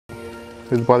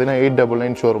இது பார்த்தீங்கன்னா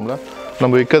 899 ஷோரூமில்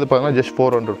நம்ம விற்கிறது பார்த்தீங்கன்னா ஜஸ்ட்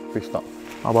 400 ருபீஸ் தான்.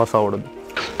 அவாசாவோடது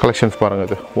கலெக்ஷன்ஸ் பாருங்கள்.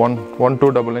 இது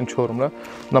 1299 ஷோரூமில்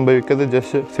நம்ம விற்கிறது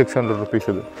ஜஸ்ட் 600 ருபீஸ்.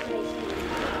 இது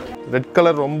ரெட்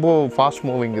கலர் ரொம்ப ஃபாஸ்ட்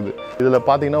மூவிங். இதில்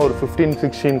பார்த்தீங்கன்னா ஒரு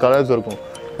 15-16 கலர்ஸ் இருக்கும்.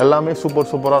 எல்லாமே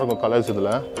சூப்பராக இருக்கும் கலர்ஸ்.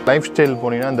 இதில் லைஃப் ஸ்டைல்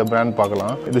போனீங்கன்னா இந்த பிராண்ட்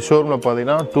பார்க்கலாம். இது ஷோரூமில்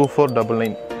பார்த்தீங்கன்னா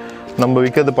 2499. நம்ம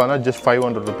விற்கிறது பார்த்தீங்கன்னா ஜஸ்ட்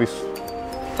 500 ருபீஸ்.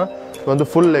 இது வந்து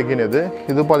ஃபுல் லெகின். இது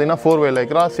பார்த்தீங்கன்னா 4-way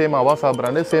Lycra, same Avaasa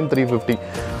brand, same 350.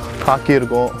 காக்கி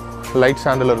இருக்கும், லைட்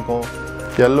சாண்டில் இருக்கும்,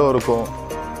 எல்லோ இருக்கும்,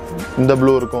 இந்த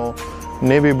ப்ளூ இருக்கும்,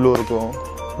 நேவி ப்ளூ இருக்கும்,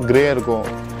 கிரே இருக்கும்,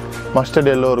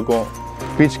 மஸ்டர்ட் எல்லோ இருக்கும்,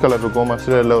 பீச் கலர் இருக்கும்,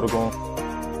 மஸ்டர்ட் எல்லோ இருக்கும்.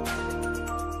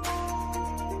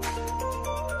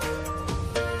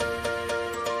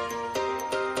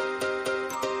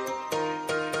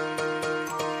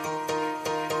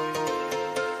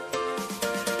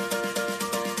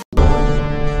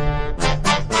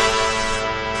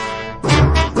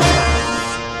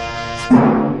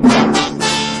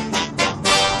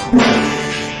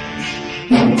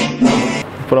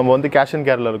 இப்போ நம்ம வந்து கேஷ் அண்ட்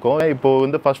கேரில் இருக்கோம். இப்போ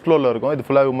வந்து ஃபஸ்ட் ஃப்ளோரில் இருக்கும். இது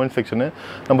ஃபுல்லாக உமன் செக்ஷனு.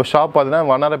 நம்ம ஷாப் பார்த்தீங்கன்னா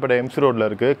வண்ணாரப்பேட்டை எம்சி ரோட்டில்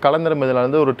இருக்குது. கலந்தர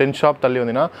மெதிலேருந்து ஒரு 10 ஷாப் தள்ளி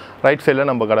வந்தீங்கன்னா ரைட் சைடில்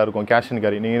நம்ம கடை இருக்கும் கேஷ் அண்ட்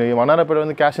கேரி. நீங்கள் வண்ணாரப்பேட்டை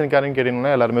வந்து கேஷ் அண்ட் கேரின்னு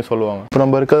கேட்டிங்கன்னா எல்லாருமே சொல்லுவாங்க. இப்போ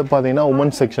நம்ம இருக்கிறது பார்த்தீங்கன்னா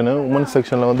உமன் செக்ஷனு. உமன்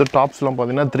செக்ஷனில் வந்து டாப்ஸ்லாம்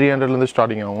பார்த்தீங்கன்னா 300லேருந்து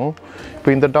ஸ்டார்டிங் ஆகும்.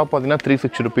 இப்போ இந்த டாப் பார்த்தீங்கன்னா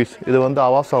 360 ருபீஸ். இது வந்து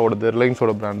அவாசாவோடது,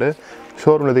 ரிலையன்ஸோட பிராண்டு.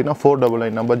 ஷோரூமில் எடுத்திங்கன்னா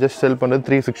 499. நம்ம ஜஸ்ட் செல் பண்ணுறது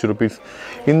 360 ருபீஸ்.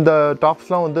 இந்த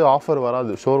டாப்ஸ்லாம் வந்து ஆஃபர்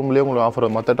வராது. ஷோரூம்லேயே உங்களுக்கு ஆஃபர்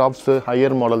வரும். மற்ற டாப்ஸ்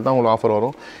ஹையர் மாடல் தான் உங்களுக்கு ஆஃபர்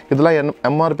வரும். இதெல்லாம்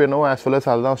எம்ஆர்பி என்னவோ ஆஸ் வெல் அஸ்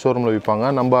அதுதான் ஷோரூமில்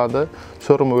விற்பாங்க. நம்ம அதை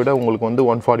ஷோரூமை விட உங்களுக்கு வந்து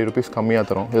 140 ருபீஸ் கம்மியாக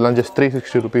தரும். இதெல்லாம் ஜஸ்ட்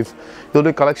 360 ருபீஸ்.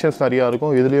 இதோட கலெக்ஷன்ஸ் நிறையா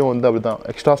இருக்கும். இதுலேயும் வந்து அப்படி தான்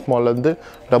எக்ஸ்ட்ரா ஸ்மால்லேருந்து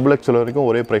XXL வரைக்கும்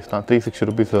ஒரே ப்ரைஸ் தான்,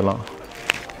 360 ருபீஸ். இதெல்லாம்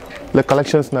இல்லை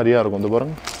கலெக்ஷன்ஸ் நிறையா இருக்கும். இது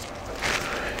பாருங்கள்,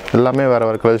 எல்லாமே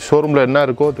வேறு கலர். ஷோரூமில் என்ன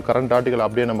இருக்கோ அது கரண்ட் ஆர்டிக்கல்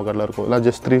அப்படியே நம்ம கடையில் இருக்கும். எல்லாம்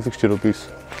ஜஸ்ட் 360 ருபீஸ்.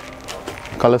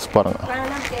 கலர்ஸ் பாருங்கள்.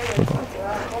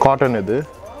 காட்டன்.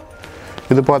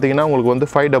 இது பார்த்தீங்கன்னா உங்களுக்கு வந்து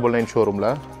 599 ஷோரூமில்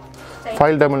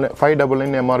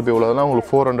 599 எம்ஆர்பி உள்ளதெல்லாம்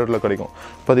உங்களுக்கு 400ல் கிடைக்கும்.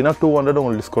 பார்த்தீங்கன்னா 200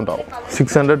 உங்களுக்கு டிஸ்கவுண்ட் ஆகும்.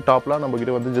 600 டாப்லாம்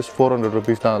நம்மக்கிட்ட வந்து ஜஸ்ட் 400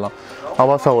 ருபீஸ் தான். அதெல்லாம்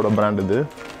அவாசாவோட பிராண்ட்.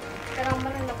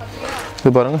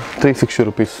 இது பாருங்கள் 360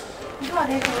 ருபீஸ்.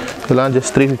 இதெல்லாம்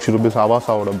ஜஸ்ட் 360 ருபீஸ்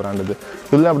அவாசாவோட பிராண்ட்.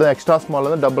 இதில் அப்படி தான் எக்ஸ்ட்ரா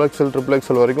ஸ்மால்லேருந்து XXL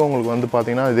XXL வரைக்கும் உங்களுக்கு வந்து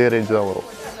பார்த்தீங்கன்னா இதே ரேஞ்ச் தான் வரும்.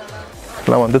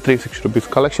 இதெல்லாம் வந்து 360 ருபீஸ்.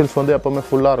 கலெக்ஷன்ஸ் வந்து எப்போவுமே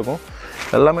ஃபுல்லாக இருக்கும்.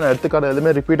 எல்லாமே நான் எடுத்துக்காத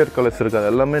எதுவுமே ரிப்பீட்டட் கலர்ஸ் இருக்காது.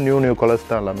 எல்லாமே நியூ கலர்ஸ்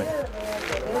தான் எல்லாமே.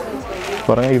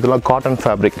 பாருங்கள், இதெல்லாம் காட்டன்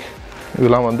ஃபேப்ரிக்.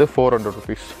 இதெல்லாம் வந்து 400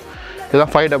 ருபீஸ்.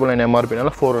 இதெல்லாம் 599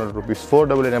 எம்ஆர்பினால 400 ருபீஸ்.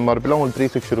 499 எம்ஆர்பியில் உங்களுக்கு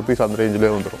 360 ருபீஸ் அந்த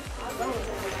ரேஞ்சிலே வந்துடும்.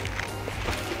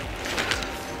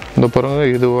 இந்த பாருங்கள்,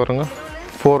 இது பாருங்க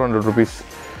 400 ருபீஸ்.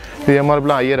 இது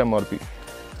எம்ஆர்பிலாம் ஹையர் எம்ஆர்பி.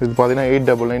 இது பார்த்தீங்கன்னா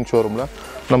 899 ஷோரூமில்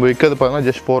நம்ம விற்கிறது பார்த்தீங்கன்னா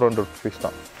ஜஸ்ட் 400 ருபீஸ்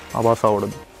தான்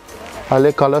அவாசாவோடது.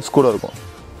 அதிலே கலர்ஸ் கூட இருக்கும்.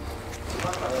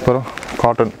 அப்புறம்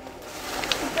காட்டன்.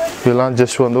 இதெல்லாம்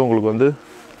ஜஸ்ட் வந்து உங்களுக்கு வந்து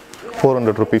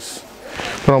 400 ருபீஸ்.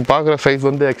 இப்போ நம்ம பார்க்குற சைஸ்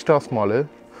வந்து எக்ஸ்ட்ரா ஸ்மாலு,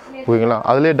 ஓகேங்களா?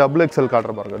 அதிலே XXL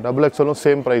காட்டுற பாருங்க. XXLம்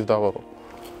சேம் ப்ரைஸ் தான் வரும்.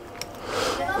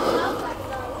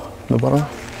 இந்த பாருங்க,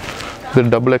 இது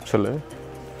XXL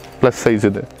ப்ளஸ் சைஸ்.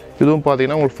 இதுவும்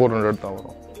பார்த்தீங்கன்னா உங்களுக்கு 400 தான்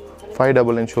வரும்.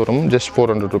 599 ஷோரூம் ஜஸ்ட்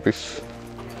 400 ருபீஸ்.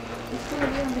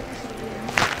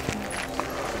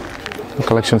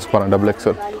 கலெக்ஷன்ஸ் பாருங்கள்.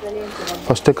 XXL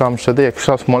ஃபஸ்ட்டு காமிச்சது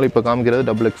எக்ஸ்ட்ரா ஸ்மால், இப்போ காமிக்கிறது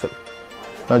XXL.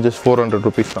 ஜஸ்ட் 400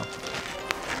 ருபீஸ் தான்.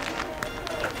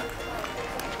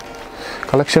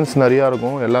 கலெக்ஷன்ஸ் நிறையா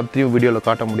இருக்கும். எல்லாத்தையும் வீடியோவில்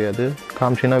காட்ட முடியாது.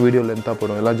 காமிச்சின்னா வீடியோ லென்த்தாக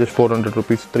போடும். எல்லாம் ஜஸ்ட் 400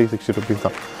 ருபீஸ், 360 ருபீஸ்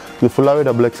தான். இது ஃபுல்லாகவே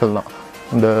XXL தான்.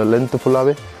 இந்த லென்த்து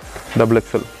ஃபுல்லாகவே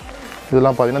XXL.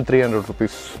 இதெல்லாம் பார்த்தீங்கன்னா 300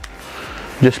 ருபீஸ்.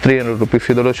 Just 300 rupees.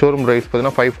 இதோட ஷோரூம் ப்ரைஸ்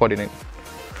பார்த்தீங்கன்னா 549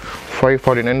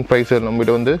 ப்ரைஸ்.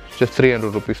 நம்மகிட்ட வந்து ஜஸ்ட்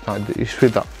 300 ருபீஸ் தான். இது இஷ்வி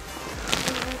தான்.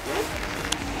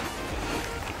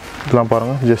 இதெல்லாம்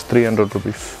பாருங்கள், ஜஸ்ட் 300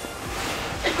 ருபீஸ்.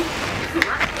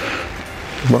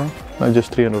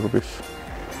 Just 300 rupees.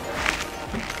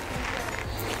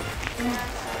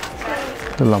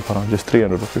 இதெல்லாம் பாருங்கள், ஜஸ்ட்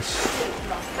 300 ருபீஸ்.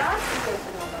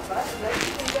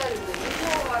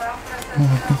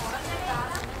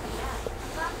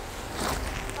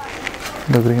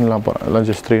 இந்த க்ரீன்லாம் பாருங்கள், எல்லாம்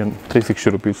ஜஸ்ட்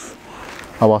 360 ருபீஸ்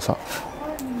அவாசா.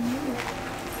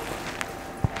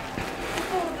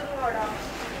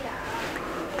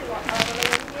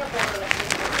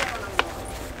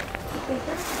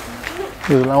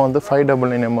 இதெல்லாம் வந்து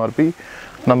 599 எம்ஆர்பி.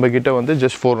 நம்மக்கிட்ட வந்து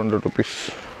ஜஸ்ட் 400 ருபீஸ்.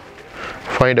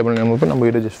 599 எம்ஆர்பி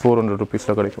நம்மக்கிட்ட ஜஸ்ட் 400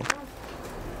 ருபீஸில் கிடைக்கும்.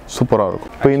 சூப்பராக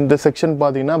இருக்கும். இப்போ இந்த செக்ஷன்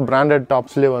பார்த்தீங்கன்னா பிராண்டட்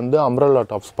டாப்ஸ்லேயே வந்து அம்ப்ரெல்லா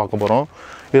டாப்ஸ் பார்க்க போகிறோம்.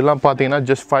 இதெல்லாம் பார்த்தீங்கன்னா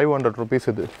ஜஸ்ட் 500 ருபீஸ்.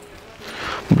 இது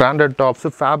பிராண்டட் டாப்ஸு,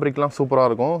 ஃபேப்ரிக்லாம் சூப்பராக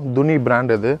இருக்கும். துனி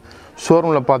பிராண்ட். இது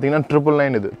ஷோரூமில் பார்த்தீங்கன்னா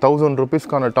 999. இது 1000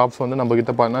 ருபீஸ்க்கான டாப்ஸ் வந்து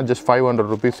நம்மக்கிட்ட பார்த்தீங்கன்னா ஜஸ்ட் 500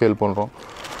 ருபீஸ் சேல் பண்ணுறோம்.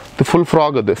 இது ஃபுல்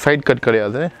ஃப்ராக், இது சைட் கட்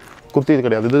கிடையாது, குர்த்தி இது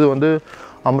கிடையாது. இது வந்து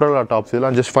அம்ப்ரெல்லா டாப்ஸ்.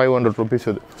 இதெல்லாம் ஜஸ்ட் 500 ருபீஸ்.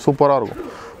 இது சூப்பராக இருக்கும்.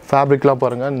 ஃபேப்ரிக்லாம்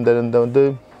பாருங்கள், இந்த வந்து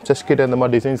செஸ்ட் கிட்ட இந்த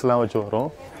மாதிரி டிசைன்ஸ்லாம் வச்சு வரும்.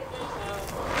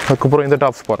 அதுக்கப்புறம் இந்த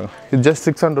டாப்ஸ் பாருங்கள், இது ஜஸ்ட்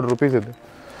 600 ருபீஸ். இது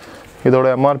இதோட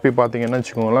எம்ஆர்பி பார்த்தீங்கன்னா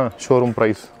வச்சுக்கோங்களேன், ஷோரூம்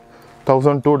ப்ரைஸ்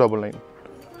 1299.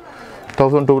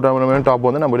 1299 டாப்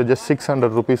வந்து நம்ம ஜஸ்ட்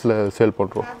 600 ருபீஸில் சேல்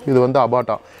பண்ணுறோம். இது வந்து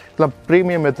அபாட்டா. இதெல்லாம்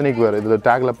ப்ரீமியம் எத்தனிக் வேறு. இதில்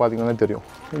டேக்கில் பார்த்தீங்கன்னா தெரியும்.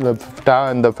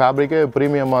 இந்த ஃபேப்ரிக்கே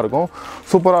ப்ரீமியமாக இருக்கும்,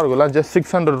 சூப்பராக இருக்கும். எல்லாம் ஜஸ்ட்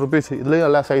 600 ருபீஸ். இதுலேயும்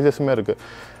எல்லா சைஸஸுமே இருக்குது.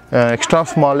 எக்ஸ்ட்ரா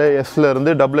ஸ்மாலு,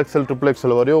 எஸ்லேருந்து XXL,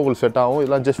 XXL வரையும் உங்களுக்கு செட் ஆகும்.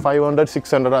 இதெல்லாம் ஜஸ்ட் 500,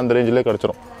 600 அந்த ரேஞ்சிலே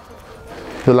கிடச்சிரும்.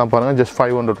 இதெல்லாம் பாருங்கள், ஜஸ்ட்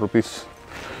 500 ருபீஸ்.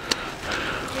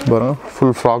 பாருங்கள்,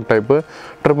 ஃபுல் ஃப்ராக் டைப்பு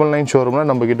 999 ஷோரூமில்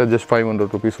நம்மக்கிட்ட ஜஸ்ட்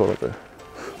 500 ருபீஸ் வருது.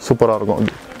 சூப்பராக இருக்கும்.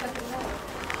 இது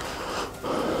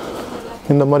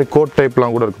இந்த மாதிரி கோட்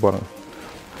டைப்லாம் கூட இருக்குது பாருங்கள்.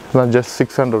 இதெல்லாம் ஜஸ்ட்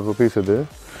 600 ருபீஸ்.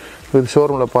 இது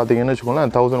ஷோரூமில் பார்த்தீங்கன்னு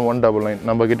வச்சுக்கோங்களேன் 1199.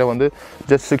 நம்மக்கிட்ட வந்து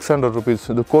ஜஸ்ட் 600 ருபீஸ்.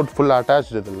 இது கோட் ஃபுல்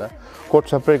அட்டாச்சு. இது இல்லை, கோட்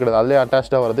செப்பரேட் கிடையாது, அதிலே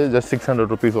அட்டாச்சாக வருது. ஜஸ்ட் 600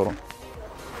 ருபீஸ் வரும்.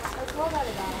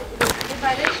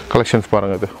 கலெக்ஷன்ஸ்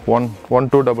பாருங்கள், இது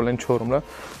 1299 ஷோரூமில்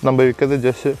நம்ம விற்கிறது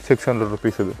ஜஸ்ட் 600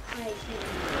 ருபீஸ். இது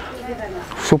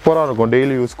சூப்பராக இருக்கும்.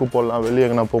 டெய்லி யூஸ்க்கு போடலாம், வெளியே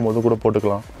எங்கன்னா போகும்போது கூட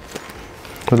போட்டுக்கலாம்.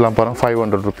 இதெல்லாம் பாருங்கள்,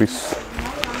 500 rupees.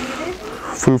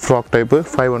 Full frock type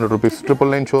 500 rupees.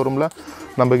 999 ஷோரூமில்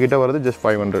நம்மக்கிட்ட வருது ஜஸ்ட்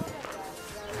 500.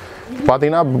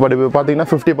 பார்த்தீங்கன்னா பட் இப்போ பார்த்தீங்கன்னா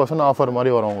 50% ஆஃபர்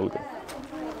மாதிரி வரும் உங்களுக்கு.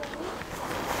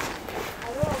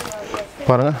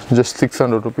 பாருங்கள், ஜஸ்ட்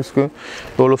 600 ருபீஸ்க்கு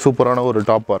எவ்வளோ சூப்பரான ஒரு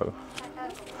டாப் பாருங்கள்.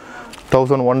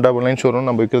 1199 ஷோரூம்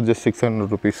நம்ம விற்கிறது ஜஸ்ட்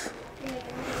 600 ருபீஸ்.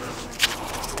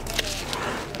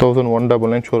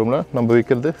 1199 ஷோரூமில் நம்ம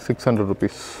விற்கிறது 600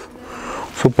 ருபீஸ்.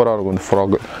 சூப்பராக இருக்கும் இந்த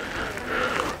ஃப்ராகு.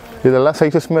 இதெல்லாம்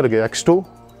சைஸஸ்மே இருக்குது. X2,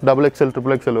 XXL,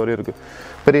 XXL வரையும் இருக்குது.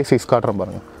 பெரிய சைஸ் காட்டுறேன்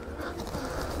பாருங்கள்.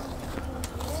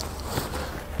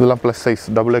 இதெல்லாம் ப்ளஸ் சைஸ்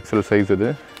XXL சைஸ்.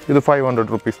 இது 500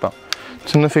 ருபீஸ் தான்.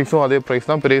 சின்ன சைஸும் அதே ப்ரைஸ்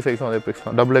தான், பெரிய சைஸும் அதே ப்ரைஸ்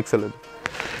தான். XXL.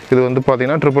 இது வந்து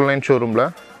பார்த்தீங்கன்னா 999 ஷோரூமில்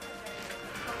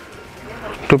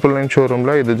 999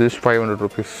 ஷோரூமில் இது ஜஸ்ட் 500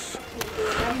 ருபீஸ்.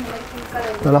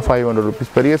 இதெல்லாம் 500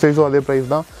 ருபீஸ். பெரிய சைஸும் அதே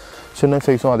ப்ரைஸ் தான், சின்ன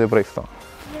சைஸும் அதே ப்ரைஸ் தான்.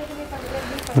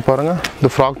 இது பாருங்கள், இந்த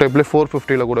ஃப்ராக் டைப்லேயே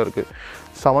 450 கூட இருக்குது.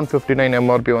 759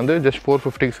 எம்ஆர்பி வந்து ஜஸ்ட்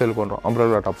 450 சேல் பண்ணுறோம்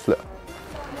அம்ப்ரெல்லா டாப்ஸில்.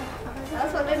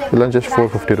 இதெல்லாம் ஜஸ்ட்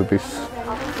 450 ருபீஸ்.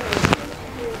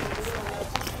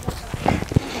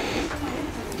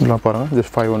 இதெல்லாம் பாருங்கள்,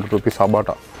 ஜஸ்ட் 500 ருபீஸ்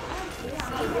அபாட்டா.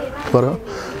 பாருங்கள்,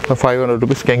 500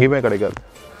 ருபீஸ்க்கு எங்கேயுமே கிடைக்காது.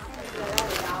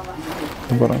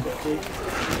 பாருங்கள்,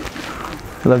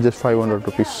 இதெல்லாம் ஜஸ்ட் 500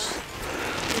 ருபீஸ்.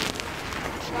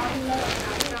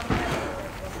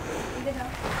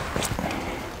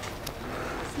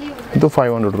 இது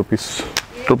 500 ருபீஸ்.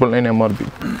 999 எம்ஆர்பி.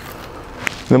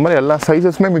 இந்த மாதிரி எல்லா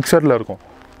சைஸஸுமே மிக்சரில் இருக்கும்.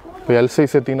 இப்போ எல்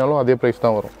சைஸ் எடுத்திங்கனாலும் அதே ப்ரைஸ்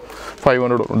தான் வரும்,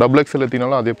 500 வரும். XXL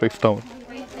எடுத்திங்கனாலும் அதே ப்ரைஸ் தான் வரும்.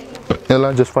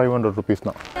 இதெல்லாம் ஜஸ்ட் 500 ருபீஸ்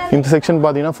தான். இந்த செக்ஷன்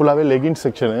பார்த்தீங்கன்னா ஃபுல்லாகவே லெகின்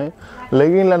செக்ஷனு.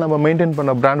 லெகினில் நம்ம மெயின்டைன்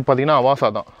பண்ண பிராண்ட் பார்த்தீங்கன்னா அவாசா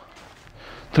தான்.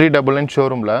 399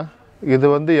 ஷோரூமில். இது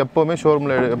வந்து எப்போவுமே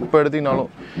ஷோரூமில் எப்போ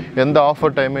எடுத்திங்கனாலும் எந்த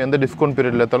ஆஃபர் டைமு, எந்த டிஸ்கவுண்ட்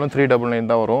பீரியடில் எடுத்தாலும்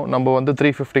 399 தான் வரும். நம்ம வந்து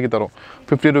 350க்கு தரோம்,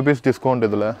 50 ருபீஸ் டிஸ்கவுண்ட்.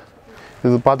 இதில்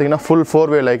இது பார்த்தீங்கன்னா ஃபுல்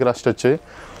 4-வே லைக்ரா ஸ்ட்ரெச்சு.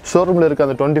 ஷோரூமில் இருக்க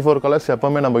அந்த 24 கலர்ஸ்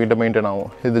எப்போவுமே நம்மக்கிட்ட மெயின்டைன்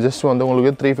ஆகும். இது ஜஸ்ட் வந்து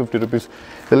உங்களுக்கு 350 ருபீஸ்.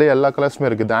 இதில் எல்லா கலர்ஸுமே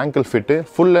இருக்குது. இது ஆங்கிள் ஃபிட்டு.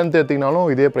 ஃபுல் லென்த் எடுத்திங்கனாலும்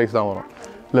இதே ப்ரைஸ் தான் வரும்.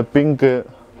 இல்லை பிங்க்கு,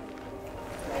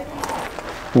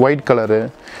 ஒயிட் கலரு,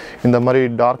 இந்த மாதிரி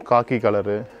டார்க் காக்கி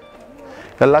கலரு,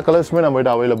 எல்லா கலர்ஸுமே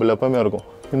நம்மகிட்ட அவைலபிள் எப்போவுமே இருக்கும்.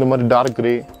 இந்த மாதிரி டார்க்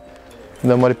க்ரே,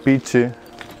 இந்த மாதிரி beach,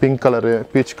 pink colour,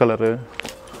 peach colour,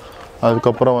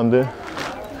 அதுக்கப்புறம் வந்து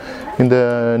இந்த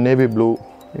நேவி ப்ளூ,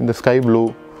 இந்த ஸ்கை ப்ளூ,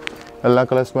 எல்லா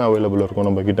கலர்ஸுமே அவைலபிள் இருக்கும்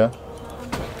நம்மக்கிட்ட.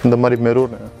 இந்த மாதிரி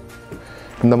மெரூன்,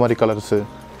 இந்த மாதிரி கலர்ஸு,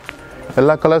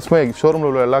 எல்லா கலர்ஸுமே ஷோரூமில்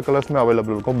உள்ள எல்லா கலர்ஸுமே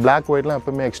அவைலபிள் இருக்கும். பிளாக் ஒயிட்லாம்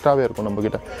எப்போவுமே எக்ஸ்ட்ராவே இருக்கும்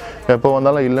நம்மக்கிட்ட, எப்போ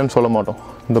வந்தாலும் இல்லைன்னு சொல்ல மாட்டோம்.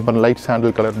 இந்த மாதிரி லைட்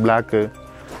சாண்டில் கலர், பிளாக்கு,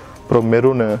 அப்புறம்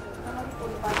மெரூனு,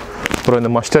 அப்புறம்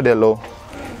இந்த மஸ்டர்ட் எல்லோ.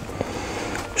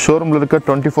 ஷோரூமில் இருக்க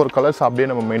 24 கலர்ஸ் அப்படியே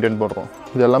நம்ம மெயின்டைன் பண்ணுறோம்.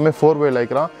 இது எல்லாமே 4-வே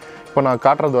லைக்ரா. இப்போ நான்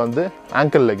காட்டுறது வந்து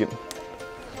ஆங்கிள் லெகின்,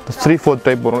 3/4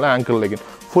 டைப் வரும்ல ஆங்கிள் லெகின்.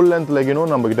 ஃபுல் லென்த் லெகினும்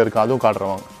நம்மக்கிட்ட இருக்குது, அதுவும்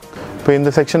காட்டுறவாங்க. இப்போ இந்த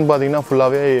செக்ஷன் பார்த்தீங்கன்னா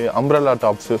ஃபுல்லாகவே umbrella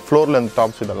tops, floor length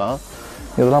tops.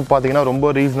 இதெல்லாம் பார்த்தீங்கன்னா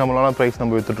ரொம்ப ரீசனபிளான ப்ரைஸ்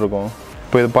நம்ம விற்றுட்ருக்கோம்.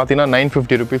 இப்போ இது பார்த்தீங்கன்னா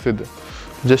 950 ருபீஸ். இது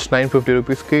ஜஸ்ட் 950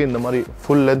 ருபீஸ்க்கு இந்த மாதிரி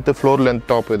full length floor length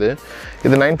top. இது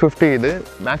 950. இது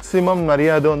மேக்ஸிமம்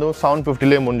நிறையா இது வந்து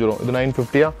 750லேயே முடிஞ்சிடும். இது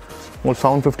 950. உங்களுக்கு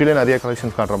 750லேயே நிறைய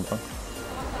கலெக்ஷன்ஸ் காட்டுறப்ப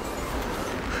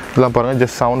இதெல்லாம் பாருங்கள்.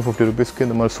 ஜஸ்ட் 750 ருபீஸ்க்கு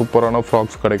இந்த மாதிரி சூப்பரான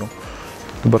ஃப்ராக்ஸ் கிடைக்கும்.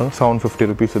 இது பாருங்கள், 750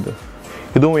 ருபீஸ்.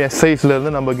 இதுவும் எஸ்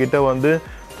சைஸ்லேருந்து நம்மக்கிட்ட வந்து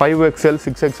 5XL,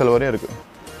 6XL வரையும் இருக்குது.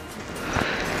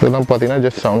 இதெல்லாம் பார்த்தீங்கன்னா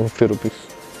ஜஸ்ட் 750 ருபீஸ்.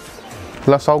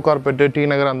 இதெல்லாம் சவு கார்பெட்டு டி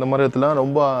நகர் அந்த மாதிரி இடத்துல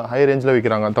ரொம்ப ஹை ரேஞ்சில்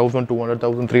விற்கிறாங்க 1200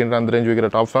 1300 அந்த ரேஞ்ச் விற்கிற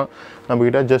டாப்ஸ்லாம்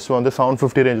நம்மக்கிட்ட ஜஸ்ட் வந்து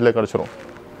 750 ரேஞ்சில் கிடச்சிரும்.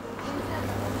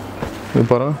 இது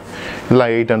பாருங்கள்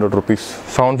இதெல்லாம் 800 ருபீஸ்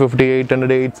 750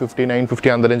 800 850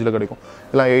 950 அந்த ரேஞ்சில் கிடைக்கும்.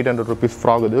 இதெல்லாம் 800 ருபீஸ்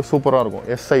ஃப்ராக். இது சூப்பராக இருக்கும்.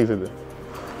 எஸ்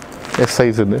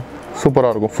சைஸ் இது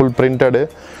சூப்பராக இருக்கும். ஃபுல் பிரிண்டடு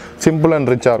சிம்பிள்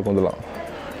அண்ட் ரிச்சாக இருக்கும்.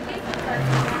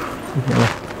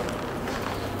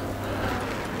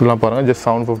 இதெல்லாம் பாருங்கள் ஜஸ்ட்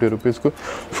 750 ருபீஸ்க்கு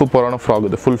சூப்பரான ஃப்ராக்.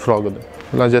 இது ஃபுல் ஃப்ராக்.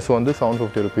 இதெல்லாம் ஜஸ்ட் வந்து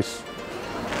 750 ருபீஸ்.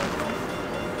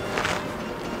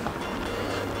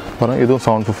 பாருங்கள் இதுவும்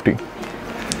 750.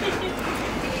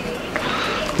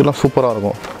 இதெல்லாம் சூப்பராக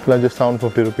இருக்கும். இதெல்லாம் ஜஸ்ட்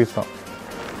 750 ருபீஸ் தான்.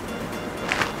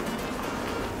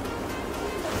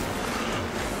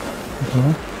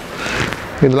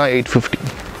 இதெல்லாம் 850.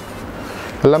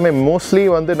 எல்லாமே மோஸ்ட்லி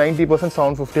வந்து 90%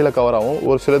 750ல் கவர் ஆகும்.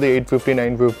 ஒரு சிலது 850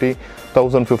 950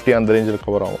 1050 அந்த ரேஞ்சில்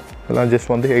கவர் ஆகும். இதெல்லாம் ஜஸ்ட்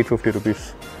வந்து 850 ருபீஸ்.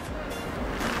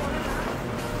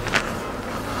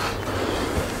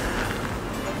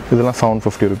 இதெல்லாம்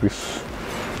 750 ருபீஸ்.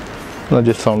 இதெல்லாம்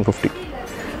ஜஸ்ட் 750.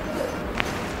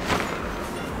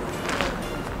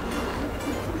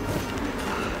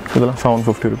 இதெல்லாம்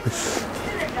 750 ருபீஸ்.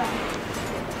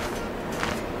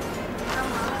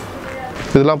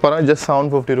 இதெல்லாம் பாருங்கள் ஜஸ்ட்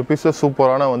 750 ருபீஸ்.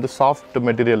 சூப்பரான வந்து சாஃப்ட்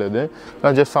மெட்டீரியல். இது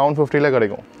ஜஸ்ட் 750ல்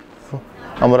கிடைக்கும்.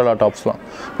 அம்பரலா டாப்ஸ்லாம்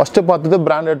ஃபஸ்ட்டு பார்த்தது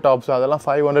பிராண்டட் டாப்ஸ், அதெல்லாம்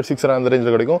 500 600 அந்த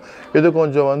ரேஞ்சில் கிடைக்கும். இது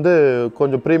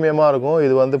கொஞ்சம் ப்ரீமியமாக இருக்கும்.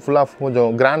 இது வந்து ஃபுல்லாக கொஞ்சம்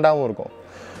கிராண்டாகவும் இருக்கும்.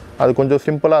 அது கொஞ்சம்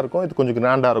சிம்பிளாக இருக்கும். இது கொஞ்சம்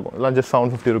கிராண்டாக இருக்கும். இதெல்லாம் ஜஸ்ட்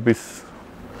 750 ருபீஸ்.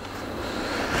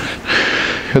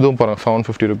 இதுவும் பாருங்கள்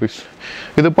 750 ருபீஸ்.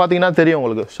 இது பார்த்தீங்கன்னா தெரியும்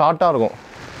உங்களுக்கு, ஷார்ட்டாக இருக்கும்.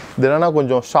 இது என்னென்னா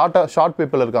கொஞ்சம் ஷார்ட்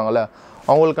பீப்புள் இருக்காங்கல்ல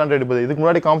அவங்களுக்கான ரெடி பண்ணுது. இதுக்கு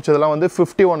முன்னாடி காமிச்சதெல்லாம் வந்து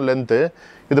 51 லென்த்து.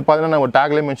 இது பார்த்தீங்கன்னா நம்ம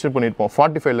டேக்லேயே மென்ஷன் பண்ணியிருப்போம்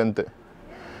 45 லென்த்து.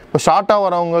 இப்போ ஷார்ட்டாக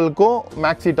வரவங்களுக்கும்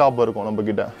மேக்ஸி டாப் இருக்கும்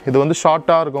நம்மக்கிட்ட. இது வந்து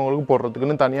ஷார்ட்டாக இருக்கவங்களுக்கும்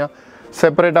போடுறதுக்குன்னு தனியாக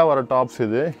செப்பரேட்டாக வர டாப்ஸ்.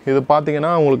 இது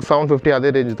பார்த்தீங்கன்னா உங்களுக்கு 750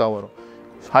 அதே ரேஞ்சு தான் வரும்.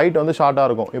 ஹைட் வந்து ஷார்ட்டாக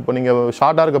இருக்கும். இப்போ நீங்கள்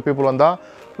ஷார்ட்டாக இருக்க பீப்புள் வந்தால்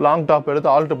லாங் டாப் எடுத்து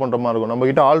ஆல்ட்ரு பண்ணுற மாதிரி இருக்கும்.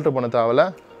 நம்மக்கிட்ட ஆல்ட்ரு பண்ண தேவையில்ல.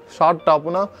 ஷார்ட்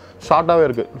டாப்னா ஷார்ட்டாகவே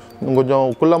இருக்குது. கொஞ்சம்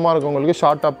குள்ளமாக இருக்கவங்களுக்கு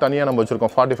ஷார்ட் டாப் தனியாக நம்ம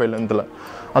வச்சுருக்கோம் 45 லென்த்தில்.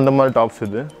 அந்த மாதிரி டாப்ஸ்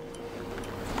இது.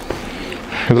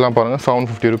 இதெல்லாம் பாருங்கள்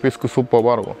 750 ருபீஸ்க்கு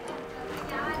சூப்பராக இருக்கும்.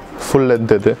 ஃபுல்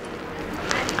லென்த் இது.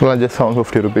 இதெல்லாம் ஜஸ்ட்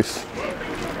 750 ருபீஸ்.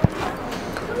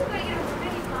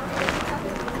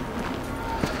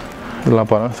 இதெல்லாம்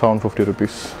பாருங்கள் 750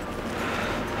 ருபீஸ்.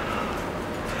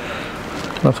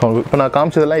 இப்போ நான்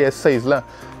காமிச்சதெல்லாம் எஸ் சைஸில்.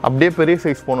 அப்படியே பெரிய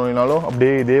சைஸ் போனோம்னாலும்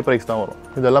அப்படியே இதே ப்ரைஸ் தான் வரும்.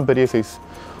 இதெல்லாம் பெரிய சைஸ்.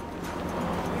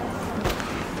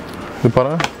 இது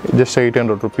பாருங்கள் ஜஸ்ட்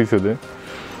 800 ருபீஸ். இது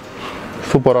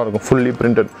சூப்பராக இருக்கும். Fully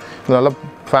printed. இது நல்லா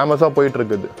ஃபேமஸாக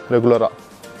போயிட்டுருக்குது ரெகுலராக.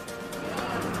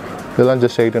 இதெல்லாம்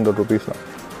ஜஸ்ட் 800 ருபீஸ் தான்.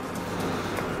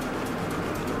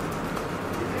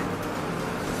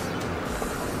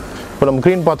 இப்போ நம்ம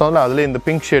க்ரீன் பார்த்தோம்ல அதில் இந்த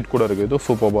பிங்க் ஷேட் கூட இருக்குது. இதுவும்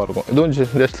சூப்பராக இருக்கும். இதுவும்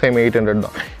ஜஸ்ட் சேம் 800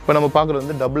 தான். இப்போ நம்ம பார்க்குறது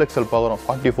வந்து டபுள் எக்ஸ்எல் பார்க்குறோம்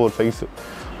 44 சைஸு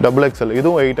டபுள் எக்ஸ்எல்.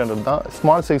 இதுவும் 800 தான்.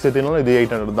 ஸ்மால் சைஸ் எடுத்தினாலும் இது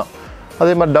 800 தான்.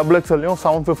 அதே மாதிரி டபுள் எக்ஸ்எல்லையும்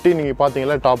 750. நீங்கள்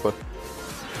பார்த்தீங்களா டாப்பு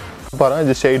பாருங்கள்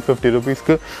ஜஸ்ட் 850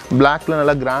 ருபீஸ்க்கு. பிளாக்ல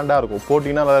நல்லா கிராண்டாக இருக்கும்.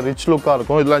 போட்டிங்கன்னா நல்லா ரிச் லுக்காக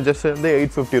இருக்கும். இதெல்லாம் ஜஸ்ட் வந்து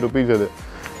 850 ருபீஸ்.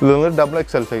 இது வந்து டபுள்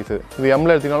எக்ஸ்எல் சைஸு. இது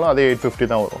எம்மில் எடுத்தினாலும் அதே 850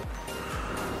 தான் வரும்.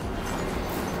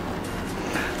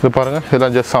 இது பாருங்கள்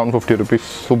இதெல்லாம் ஜஸ்ட் 750 ருபீஸ்.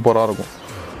 சூப்பராக இருக்கும்.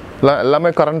 எல்லாமே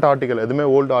கரண்ட் ஆர்டிக்கல். எதுவுமே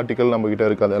ஓல்டு ஆர்டிக்கல் நம்மக்கிட்ட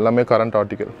இருக்காது. எல்லாமே கரண்ட்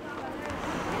ஆர்டிக்கல்.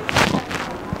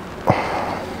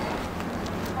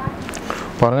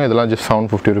 பாருங்கள் இதெல்லாம் ஜஸ்ட்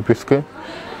 750 ருபீஸ்க்கு.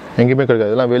 எங்கேயுமே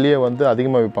கிடைக்காது. இதெல்லாம் வெளியே வந்து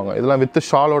அதிகமாக விற்பாங்க. இதெல்லாம் வித்து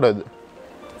ஷாலோட.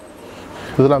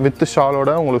 இதெல்லாம் வித்து ஷாலோட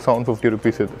உங்களுக்கு 750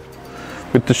 ருபீஸ். இது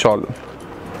வித்து ஷால்.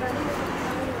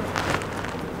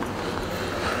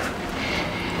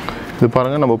 இது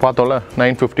பாருங்கள் நம்ம பார்த்தோம்ல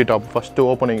 950 டாப் ஃபஸ்ட்டு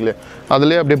ஓப்பனிங்லேயே.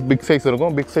 அதுலேயே அப்படியே பிக் சைஸ்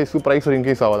இருக்கும். பிக் சைஸ்க்கு ப்ரைஸ்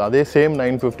இன்க்ரீஸ் ஆகாது. அதே சேம்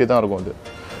 950 தான் இருக்கும். அது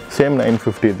சேம்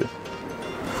 950 இது.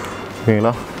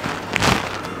 ஓகேங்களா?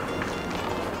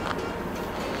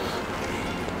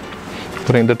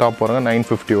 அப்புறம் இந்த டாப் பாருங்கள்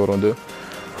 950 வரும். இது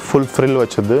ஃபுல் ஃப்ரில்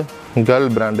வச்சது கேர்ள்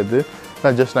பிராண்ட். இது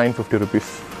ஜஸ்ட் 950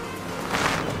 ருபீஸ்.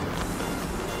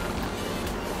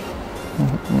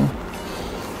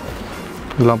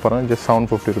 இதெல்லாம் பாருங்கள் ஜஸ்ட்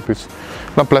 750 ருபீஸ்.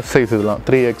 இதெல்லாம் ப்ளஸ் சைஸ். இதெல்லாம்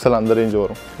 3XL அந்த ரேஞ்ச்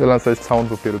வரும். இதெல்லாம் சைஸ்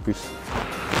 750 ருபீஸ்.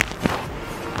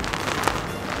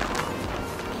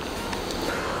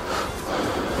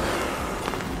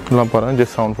 இதெல்லாம் பாருங்கள்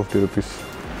ஜஸ்ட் 750 ருபீஸ்.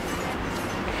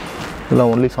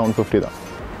 இதெல்லாம் ஒன்லி 750 தான்.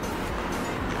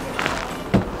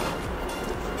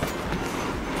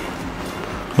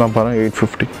 இதெல்லாம் பாருங்கள்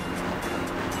 850.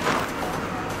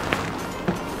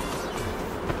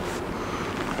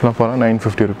 இதெல்லாம் பாருங்கள்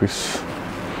 950 ருபீஸ்.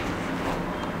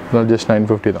 இதெல்லாம் ஜஸ்ட்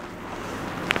 950 தான்.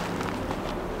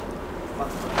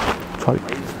 சாரி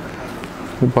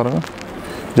இது பாருங்கள்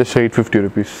just 850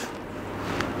 rupees.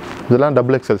 இதெல்லாம்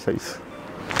டபுள் எக்ஸ்எல் சைஸ்.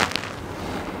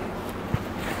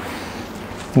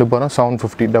 இது பாருங்கள்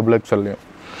 750 டபுள் எக்ஸ்எல்லையும்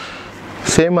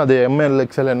சேம். அது எம்எல்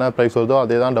எக்ஸ்எல் என்ன ப்ரைஸ் வருதோ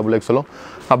அதே தான் டபுள் எக்ஸ்எல்லும்.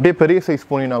 அப்படியே பெரிய சைஸ்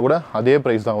போனீங்கன்னா கூட அதே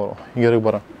ப்ரைஸ் தான் வரும். இங்கே இருக்கு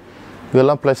பாருங்கள்,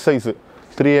 இதெல்லாம் plus size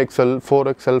 3XL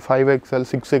 4XL 5XL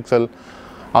 6XL.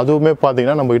 அதுவுமே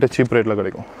பார்த்தீங்கன்னா நம்மக்கிட்ட சீப் ரேட்டில்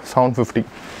கிடைக்கும். 750.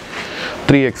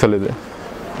 3XL இது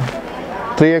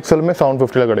 3XLமே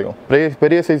 750 கிடைக்கும்.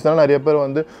 பெரிய சைஸ்னால நிறைய பேர்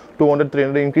வந்து 200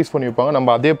 300 இன்க்ரீஸ் பண்ணி வைப்பாங்க.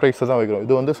 நம்ம அதே ப்ரைஸில் தான் வைக்கிறோம்.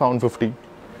 இது வந்து 750.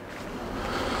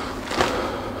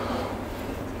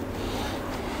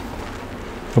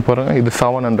 பாருங்கள், இது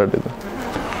 700. இது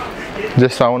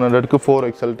ஜஸ்ட் 700க்கு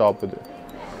 4XL டாப் இது.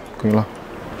 ஓகேங்களா?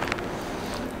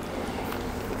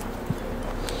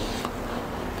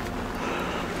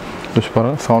 ஜஸ்ட்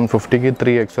பாருங்கள் 750க்கு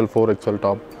 3XL 4XL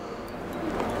டாப்.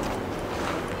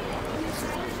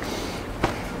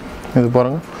 இது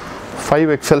பாருங்கள்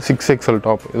 5XL 6XL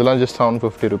டாப். இதெல்லாம் ஜஸ்ட்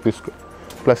 750 ருபீஸ்க்கு.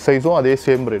 ப்ளஸ் சைஸும் அதே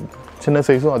சேம் ரேட், சின்ன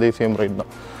சைஸும் அதே சேம் ரேட்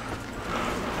தான்.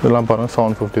 இதெல்லாம் பாருங்கள்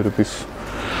 750 ருபீஸ்.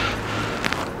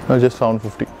 ஜஸ்ட்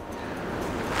 750.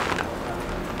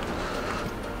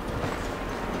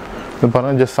 இது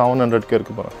பாருங்கள் ஜஸ்ட் 700க்கு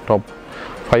இருக்குது பாருங்கள் top.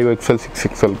 5XL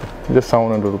 6XL just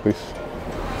 700 rupees.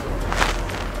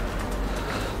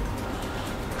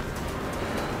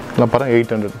 இதெல்லாம் பாருங்கள்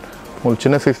 800. உங்களுக்கு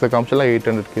சின்ன சைஸில் காமிச்சலாம்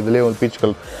 800க்கு. இதுலேயே வந்து பீச்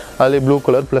கலர், அதுலேயே ப்ளூ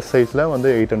கலர் ப்ளஸ் சைஸில் வந்து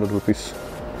 800 ருபீஸ்.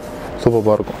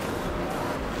 சூப்பராக இருக்கும்.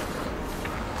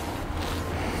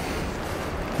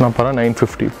 நான் பாருங்கள்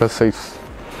 950 ப்ளஸ்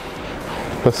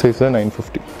சைஸில்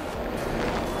 950.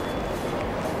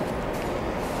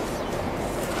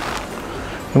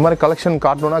 இந்த மாதிரி கலெக்ஷன்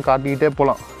காட்டணுன்னா காட்டிக்கிட்டே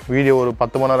போகலாம். வீடியோ ஒரு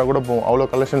 10 மணி நேரம் கூட போகும். அவ்வளோ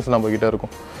கலெக்ஷன்ஸ் நம்மக்கிட்ட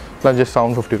இருக்கும். இல்லை ஜஸ்ட்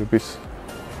 750 ருபீஸ்.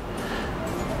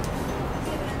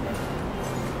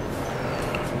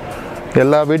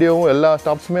 எல்லா வீடியோவும் எல்லா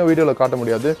ஸ்டாப்ஸுமே வீடியோவில் காட்ட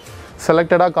முடியாது.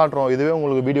 செலக்டடாக காட்டுறோம். இதுவே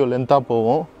உங்களுக்கு வீடியோ லென்த்தாக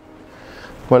போகும்.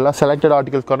 இப்போ எல்லாம் செலக்டட்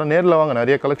ஆர்டிகல்ஸ் காட்டுறோம். நேரில் வாங்க,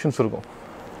 நிறைய கலெக்ஷன்ஸ் இருக்கும்.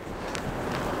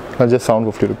 Just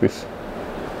 750 rupees.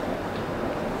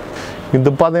 இது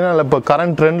பார்த்தீங்கன்னா இப்போ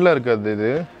கரண்ட் ட்ரெண்டில் இருக்கிறது. இது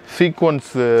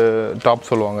சீக்வன்ஸ் டாப்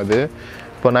சொல்லுவாங்க. இது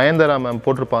இப்போ நயன்தாரா மேம்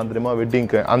போட்டிருப்பாங்க தெரியுமா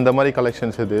வெட்டிங்க்கு, அந்த மாதிரி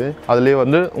கலெக்ஷன்ஸ் இது. அதுலேயே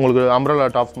வந்து உங்களுக்கு அம்ப்ரெல்லா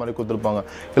டாப்ஸ் மாதிரி கொடுத்துருப்பாங்க.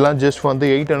 இதெல்லாம் ஜஸ்ட் வந்து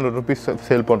 800 ருபீஸ்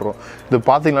சேல் பண்ணுறோம். இது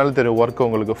பார்த்தீங்கனாலே தெரியும் ஒர்க்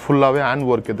உங்களுக்கு ஃபுல்லாகவே ஹேண்ட்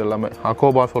ஒர்க். இது எல்லாமே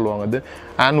அகோபா சொல்லுவாங்க. இது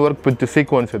ஹேண்ட் ஒர்க் வித்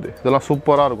சீக்வன்ஸ். இதெல்லாம்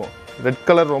சூப்பராக இருக்கும். ரெட்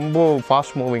கலர் ரொம்ப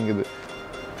ஃபாஸ்ட் மூவிங். இது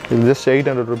ஜஸ்ட்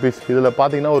 800 ருபீஸ். இதில்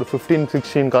பார்த்தீங்கன்னா ஒரு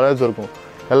 15-16 கலர்ஸ் இருக்கும்.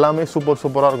 எல்லாமே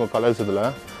சூப்பராக இருக்கும் கலர்ஸ். இதில்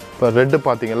இப்போ ரெட்டு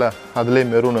பார்த்தீங்கல்ல, அதுலேயே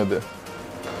மெரூன். இது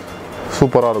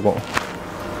சூப்பராக இருக்கும்.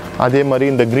 அதே மாதிரி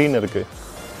இந்த க்ரீன் இருக்குது.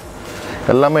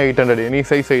 எல்லாமே 800. Any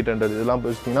size 800. இதெல்லாம்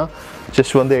வச்சிட்டிங்கன்னா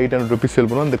ஜஸ்ட் வந்து 800 ருபீஸ் சேல்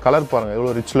பண்ணுவோம். இந்த கலர் பாருங்கள்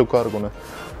எவ்வளோ ரிச் லுக்காக இருக்கும்னு.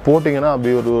 போட்டிங்கன்னா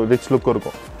அப்படி ஒரு ரிச் லுக்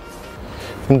இருக்கும்.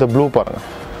 இந்த ப்ளூ பாருங்கள்,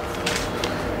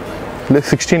 இல்லை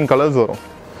 16 கலர்ஸ் வரும்.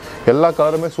 எல்லா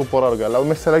கலருமே சூப்பராக இருக்கும்.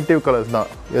 எல்லாமே செலக்டிவ் கலர்ஸ் தான்.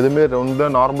 எதுவுமே ரொம்ப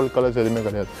நார்மல் கலர்ஸ் எதுவுமே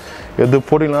கிடையாது. எது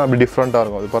போட்டிங்கன்னா அப்படி டிஃப்ரெண்ட்டாக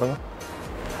இருக்கும். அது பாருங்கள்,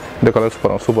 இந்த கலர்ஸ்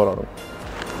பாருங்கள் சூப்பராக இருக்கும்.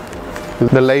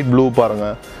 இந்த லைட் ப்ளூ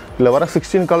பாருங்கள். இதில் வர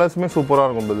 16 கலர்ஸுமே சூப்பராக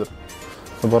இருக்கும். பிரதர்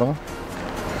இது பாருங்கள்.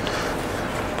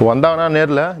 இப்போ வந்தாங்கன்னா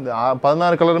நேரில் இந்த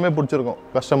 16 கலருமே பிடிச்சிருக்கும்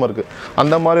கஸ்டமருக்கு.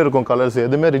 அந்த மாதிரி இருக்கும் கலர்ஸ்.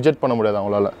 எதுவுமே ரிஜெக்ட் பண்ண முடியாது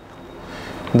அவங்களால.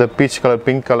 இந்த பீச் கலர்,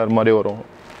 பிங்க் கலர் மாதிரி வரும்.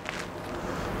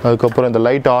 அதுக்கப்புறம் இந்த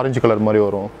லைட் ஆரஞ்சு கலர் மாதிரி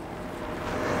வரும்.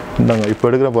 இந்தாங்க இப்போ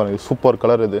எடுக்கிற பாருங்கள் சூப்பர்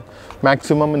கலர். இது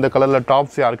மேக்ஸிமம் இந்த கலரில்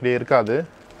டாப்ஸ் யாருக்கிட்டே இருக்காது.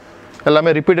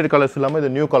 எல்லாமே ரிப்பீட்டட் கலர்ஸ் இல்லாமல் இது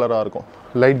நியூ கலராக இருக்கும்.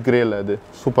 லைட் கிரேயில் இது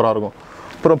சூப்பராக இருக்கும்.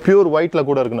 அப்புறம் பியூர் ஒயிட்டில்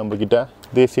கூட இருக்குது நம்மக்கிட்ட.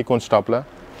 இதே சீக்வன்ஸ் டாப்பில்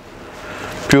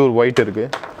பியூர் ஒயிட் இருக்குது.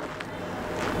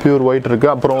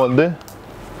 அப்புறம் வந்து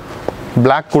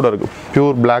பிளாக் கூட இருக்குது.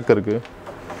 பியூர் பிளாக் இருக்குது.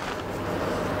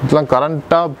 இதெல்லாம்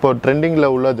கரண்ட்டாக இப்போ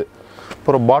ட்ரெண்டிங்கில் உள்ளது.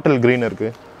 அப்புறம் பாட்டில் க்ரீன்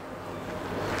இருக்குது.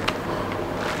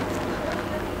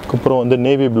 அப்புறம் வந்து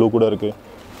நேவி ப்ளூ கூட இருக்குது.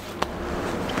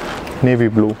 Navy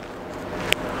blue.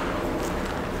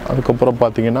 அதுக்கப்புறம்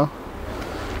பார்த்தீங்கன்னா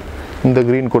இந்த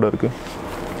க்ரீன் கூட இருக்குது.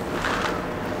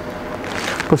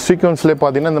 இப்போ சீக்வன்ஸ்லேயே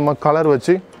பார்த்தீங்கன்னா இந்த மாதிரி கலர்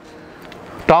வச்சு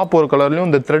டாப் ஒரு கலர்லேயும்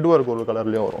இந்த த்ரெட் ஒர்க் ஒரு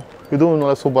கலர்லேயும் வரும். இதுவும்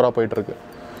நல்லா சூப்பராக போயிட்டுருக்கு.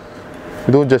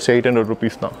 இதுவும் ஜஸ்ட் 800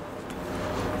 ருபீஸ் தான்.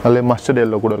 அதில் மஸ்டர்ட்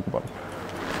எல்லோ கூட இருக்குது பாருங்கள்,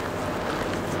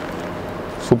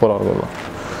 சூப்பராக இருக்கும்.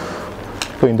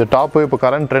 இப்போ இந்த டாப்பு இப்போ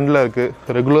கரண்ட் ட்ரெண்டில் இருக்குது,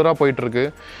 ரெகுலராக போயிட்டுருக்கு.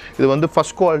 இது வந்து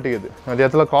ஃபஸ்ட் குவாலிட்டி. இது நிறைய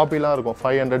இடத்துல காப்பிலாம் இருக்கும்.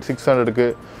 500 600க்கு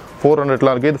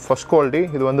 400லாம் இருக்குது. இது ஃபஸ்ட் குவாலிட்டி.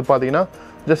 இது வந்து பார்த்தீங்கன்னா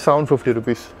ஜஸ்ட் 750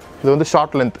 ருபீஸ். இது வந்து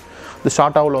ஷார்ட் லென்த். இது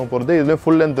ஷார்ட்டாக உள்ளவங்க போகிறது. இதுலேயும்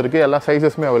ஃபுல் லென்த் இருக்குது. எல்லா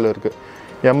சைஸஸுமே அவைலபிள் இருக்குது.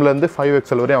 எம்லேருந்து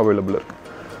 5XL வரையும் அவைலபிள் இருக்குது.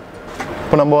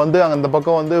 இப்போ நம்ம வந்து அந்த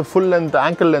பக்கம் வந்து full length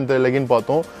angle length legging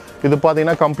பார்த்தோம். இது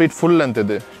பார்த்தீங்கன்னா கம்ப்ளீட் ஃபுல் லென்த்.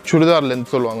 இது சுடிதார்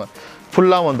லென்த் சொல்லுவாங்க.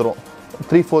 ஃபுல்லாக வந்துடும்.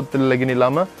 3/4 லெகின்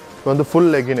இல்லாமல் வந்து ஃபுல்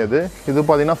லெகின் இது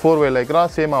பார்த்தீங்கன்னா 4-way Lycra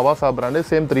same Avaasa brand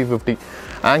same 350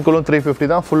 ஆங்கிளும் 350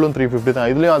 தான் ஃபுல்லும் 350 தான்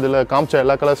இதுலேயும் அதில் காமிச்ச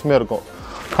எல்லா கலர்ஸுமே இருக்கும்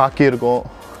காக்கி இருக்கும்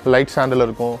லைட் சாண்டில்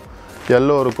இருக்கும்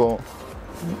எல்லோ இருக்கும்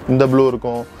இந்த ப்ளூ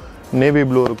இருக்கும் நேவி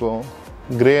ப்ளூ இருக்கும்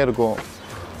கிரே இருக்கும்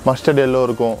மஸ்டர்ட் எல்லோ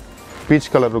இருக்கும்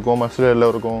பீச் கலர் இருக்கும் மஸ்டர்ட் எல்லோ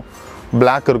இருக்கும்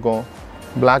பிளாக் இருக்கும்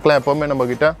பிளாக்லாம் எப்போவுமே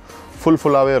நம்மக்கிட்ட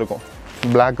ஃபுல்லாகவே இருக்கும்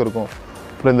பிளாக் இருக்கும்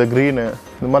அப்புறம் இந்த க்ரீனு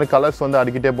இந்த மாதிரி கலர்ஸ் வந்து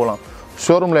அடிக்கிட்டே போகலாம்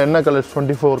ஷோரூமில் என்ன கலர்ஸ்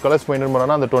 24 கலர்ஸ் மெயின்டைன்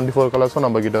பண்ணோன்னா அந்த 24 கலர்ஸும்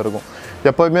நம்மக்கிட்ட இருக்கும்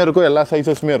எப்போவுமே இருக்கும் எல்லா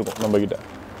சைஸஸுமே இருக்கும் நம்மக்கிட்ட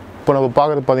இப்போ நம்ம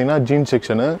பார்க்குறது பார்த்தீங்கன்னா ஜீன்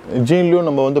செக்ஷனு ஜீன்லேயும்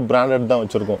நம்ம வந்து பிராண்டட் தான்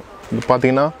வச்சுருக்கோம் இது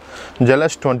பார்த்தீங்கன்னா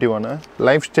ஜெலஸ் 21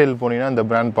 லைஃப் ஸ்டைல் போனீங்கன்னா இந்த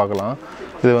பிராண்ட் பார்க்கலாம்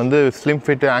இது வந்து ஸ்லிம்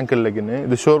ஃபிட் ஆங்கிள் லெகின்னு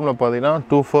இது ஷோரூமில் பார்த்தீங்கன்னா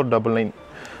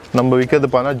 2499 நம்ம விற்கிறது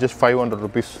பார்த்தீங்கன்னா ஜஸ்ட் 500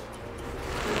 ருபீஸ்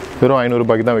வெறும் 500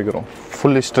 ரூபாய்க்கு தான் விற்கிறோம்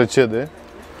ஃபுல்லி ஸ்ட்ரெச் இது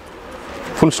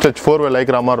ஃபுல் ஸ்ட்ரெச் 4-way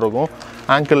லைக்கிற மாதிரி இருக்கும்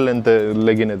ஆங்கிள் லென்த்து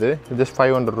லெகின் இது ஜஸ்ட்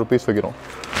 500 ருபீஸ் வைக்கிறோம்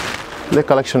இதே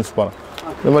கலெக்ஷன்ஸ் பாருங்கள்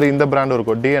இந்த மாதிரி இந்த பிராண்டும்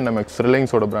இருக்கும் டிஎன்எம்எக்ஸ்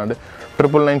ரிலையன்ஸோட பிராண்டு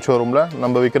 999 ஷோரூமில்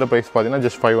நம்ம விற்கிற ப்ரைஸ் பார்த்தீங்கன்னா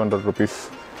just 500 rupees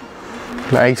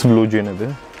ice blue gene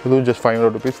இதுவும் ஜஸ்ட்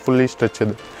 500 ருபீஸ் ஃபுல்லி ஸ்ட்ரெச்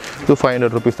இது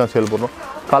 500 ருபீஸ் தான் சேல் பண்ணுறோம்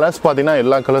கலர்ஸ் பார்த்தீங்கன்னா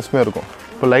எல்லா கலர்ஸுமே இருக்கும்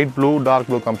இப்போ லைட் ப்ளூ டார்க்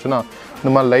ப்ளூ காமிச்சுன்னா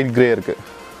இந்த மாதிரி லைட் க்ரே இருக்குது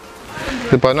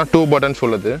இது பார்த்தீங்கன்னா 2 பட்டன்ஸ்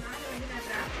உள்ளது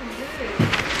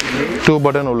 2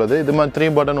 பட்டன் உள்ளது இது மாதிரி 3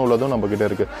 பட்டன் உள்ளதும் நம்மக்கிட்ட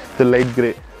இருக்குது இது லைட்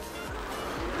க்ரே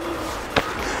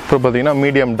இப்போ பார்த்தீங்கன்னா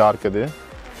மீடியம் டார்க் இது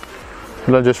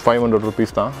இதெல்லாம் ஜஸ்ட் 500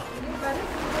 ருபீஸ் தான்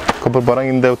அப்புறம்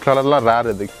பாருங்கள் இந்த கலர்லாம் ரேர்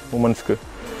இது உமன்ஸ்க்கு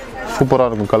சூப்பராக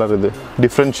இருக்கும் கலர் இது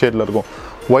டிஃப்ரெண்ட் ஷேடில் இருக்கும்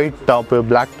ஒயிட் டாப்பு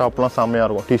பிளாக் டாப்லாம் செம்மையாக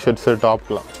இருக்கும் டிஷர்ட்ஸு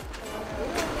டாப்லாம்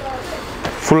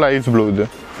ஃபுல் ஐஸ் ப்ளூ இது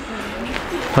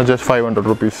ஜஸ்ட் 500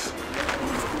 ருபீஸ்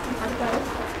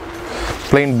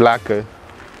plain black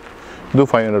இது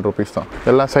 500 ருபீஸ் தான்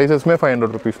எல்லா சைஸஸுமே 500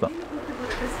 ருபீஸ் தான்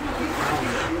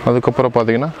அதுக்கப்புறம்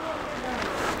பார்த்தீங்கன்னா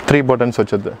 3 பட்டன்ஸ்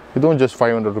வச்சது இதுவும் ஜஸ்ட்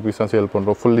 500 ருபீஸ் தான் சேல்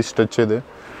பண்ணுறோம் ஃபுல்லி ஸ்ட்ரெச் இது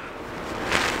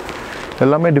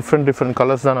எல்லாமே டிஃப்ரெண்ட்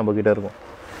கலர்ஸ் தான் நம்மக்கிட்ட இருக்கும்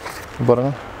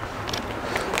பாருங்கள்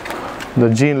இந்த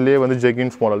ஜீன்லேயே வந்து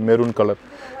ஜெகின்ஸ் மாடல் மெரூன் கலர்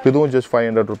இதுவும் ஜஸ்ட்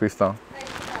 500 ருபீஸ் தான்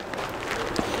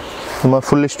இந்த மாதிரி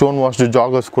ஃபுல்லி ஸ்டோன் வாஷ்டு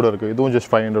ஜாகர்ஸ் கூட இருக்குது இதுவும்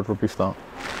ஜஸ்ட் 500 ருபீஸ் தான்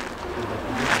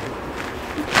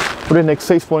அப்படியே நெக்ஸ்ட்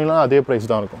சைஸ் போனீங்கன்னா அதே ப்ரைஸ்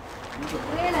தான் இருக்கும்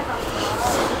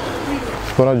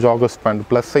அப்புறம் ஜாகர்ஸ் பேண்ட்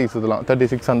ப்ளஸ் சைஸ் இதெல்லாம்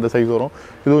 36 அந்த சைஸ் வரும்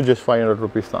இதுவும் ஜஸ்ட் 500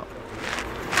 ருபீஸ் தான்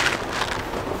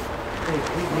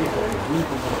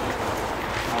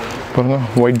பாருங்க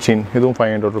ஒயிட் ஜீன் இதுவும்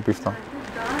 500 ருபீஸ் தான்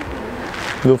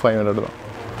இதுவும் 500 தான்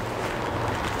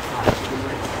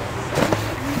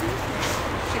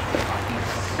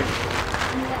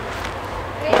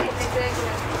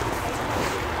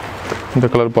இந்த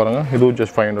கலர் பாருங்கள் இதுவும்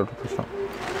ஜஸ்ட் 500 ருபீஸ் தான்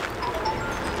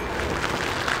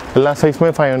எல்லா சைஸுமே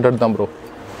 500 தான் ப்ரோ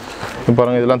இப்போ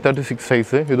பாருங்கள் இதெல்லாம் 36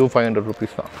 சைஸு இதுவும் 500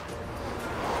 ருபீஸ் தான்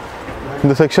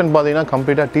இந்த செக்ஷன் பார்த்தீங்கன்னா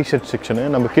கம்ப்ளீட்டாக டிஷர்ட் செக்ஷனு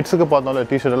நம்ம கிட்ஸுக்கு பார்த்தோம்ல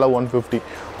டிஷர்ட் எல்லாம் 150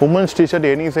 உமன்ஸ் டிஷர்ட்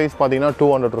எனி சைஸ் பார்த்தீங்கன்னா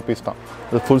 200 ருபீஸ் தான்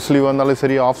அது ஃபுல் ஸ்லீவாக இருந்தாலும்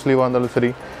சரி ஆஃப் ஸ்லீவாக இருந்தாலும்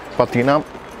சரி பார்த்தீங்கன்னா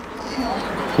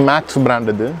மேக்ஸ்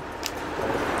பிராண்ட் இது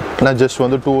நான் ஜஸ்ட்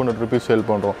வந்து 200 ருபீஸ் சேல்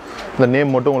பண்ணுறோம் இந்த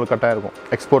நேம் மட்டும் உங்களுக்கு கரெக்டாக இருக்கும்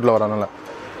எக்ஸ்போர்ட்டில் வரனால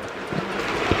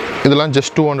இதெல்லாம்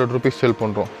ஜஸ்ட் 200 ருபீஸ் சேல்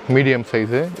பண்ணுறோம் மீடியம்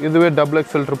சைஸு இதுவே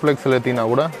XXL XXL எடுத்திங்கன்னா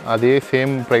கூட அதே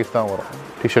சேம் ப்ரைஸ் தான் வரும்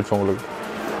டிஷர்ட்ஸ் உங்களுக்கு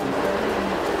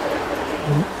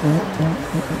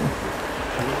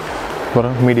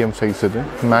வரும் மீடியம் சைஸ் இது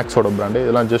மேக்ஸோட பிராண்டு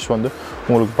இதெல்லாம் ஜஸ்ட் வந்து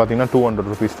உங்களுக்கு பார்த்தீங்கன்னா 200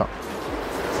 ருபீஸ் தான்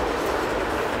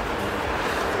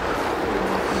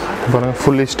பாருங்கள்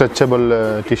ஃபுல்லி ஸ்ட்ரெச்சபிள்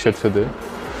டிஷர்ட்ஸ் இது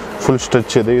ஃபுல்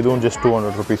ஸ்ட்ரெச் இதுவும் ஜஸ்ட்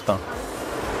 200 ருபீஸ் தான்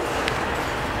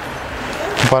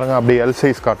பாருங்கள் அப்படியே எல்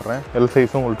சைஸ் காட்டுறேன் எல்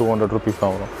சைஸும் உங்களுக்கு 200 ருபீஸ்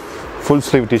தான் வரும் full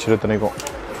sleeve T shirt எத்தனைக்கும்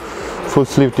full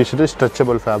sleeve T shirt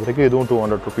stretchable fabric இதுவும்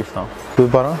 200 ருபீஸ் தான் இது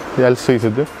பாருங்கள் எல் சைஸ்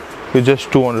இது ஜஸ்ட்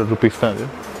 200 ருபீஸ் தான் இது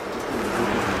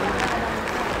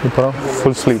இப்போ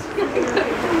ஃபுல்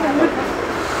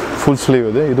ஸ்லீவ்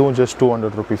இதுவும் ஜஸ்ட்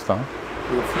 200 ருபீஸ் தான்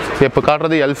இப்போ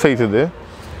காட்டுறது எல் சைஸ் இது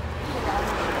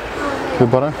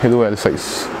பாருங்கள் இதுவும் எல் சைஸ்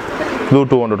இதுவும்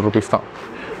 200 ருபீஸ் தான்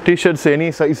T-shirts any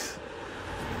size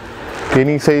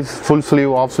full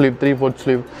sleeve of sleeve 3/4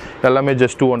 sleeve எல்லாமே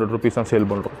ஜஸ்ட் 200 ருபீஸ் தான் சேல்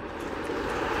பண்ணுறோம்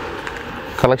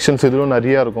கலெக்ஷன்ஸ் இதுவும்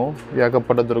நிறையா இருக்கும்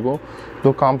ஏகப்பட்டது இருக்கும்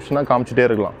இதுவும் காமிச்சிட்டே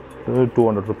இருக்கலாம் இது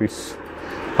 200 ருபீஸ்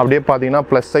அப்படியே பார்த்தீங்கன்னா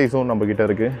ப்ளஸ் சைஸும் நம்மக்கிட்ட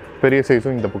இருக்குது பெரிய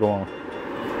சைஸும் இந்த பக்கம் வாங்க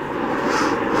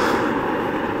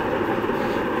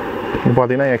இப்போ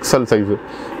பார்த்தீங்கன்னா எக்ஸ்எல் சைஸு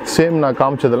சேம் நான்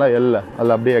காமிச்சதெல்லாம் எல்ல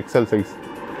அதில் அப்படியே எக்ஸ்எல் சைஸ்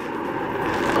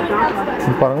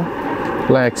பாருங்கள்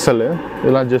இதெல்லாம் எக்ஸ்எல்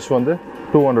இதெல்லாம் ஜஸ்ட் வந்து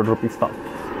 200 ருபீஸ் தான்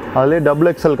அதுலேயே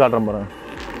XXL காட்டுறேன்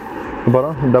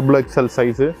பாருங்கள் XXL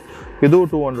சைஸு இதுவும்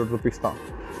 200 ருபீஸ் தான்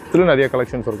இதில் நிறைய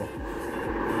கலெக்ஷன்ஸ் இருக்கும்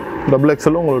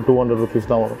XXL உங்களுக்கு 200 ருபீஸ்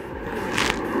தான் வரும்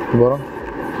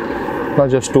அப்புறம்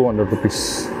ஜஸ்ட் 200 ருபீஸ்.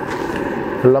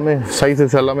 எல்லாமே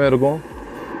சைஸஸ் எல்லாமே இருக்கும்,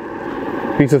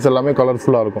 பீசஸ் எல்லாமே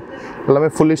கலர்ஃபுல்லாக இருக்கும். எல்லாமே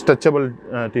ஃபுல்லி ஸ்ட்ரெச்சபிள்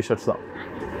டிஷர்ட்ஸ் தான்.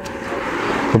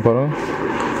 அப்புறம்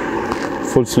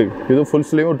ஃபுல் ஸ்லீவ், இது ஃபுல்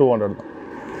ஸ்லீவும் 200 தான்.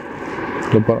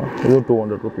 அப்புறம் இது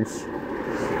 200 ருபீஸ்.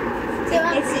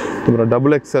 அப்புறம்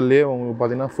டபுள் எக்ஸ்எல்லையே உங்களுக்கு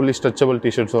பார்த்தீங்கன்னா ஃபுல்லி ஸ்ட்ரெச்சபிள்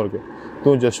டிஷர்ட்ஸும் இருக்குது.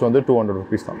 இதுவும் ஜஸ்ட் வந்து 200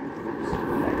 ருபீஸ் தான்.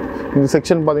 இந்த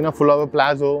செக்ஷன் பார்த்தீங்கன்னா ஃபுல்லாகவே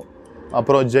பிளாசோ,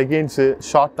 அப்புறம் ஜெகின்ஸு,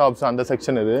 ஷார்ட் டாப்ஸ், அந்த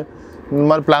செக்ஷன் இது. இந்த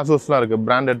மாதிரி பிளாசோஸ்லாம் இருக்குது,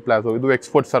 பிராண்டட் பிளாசோ. இது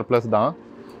எக்ஸ்போர்ட் சர்ப்ளஸ் தான்,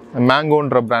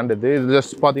 மேங்கோன்ற பிராண்ட். இது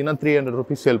ஜஸ்ட் பார்த்தீங்கன்னா 300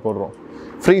 ருபீஸ் சேல் போடுறோம்.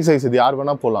 ஃப்ரீ சைஸ், இது யார்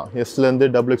வேணால் போடலாம். எஸ்லேருந்து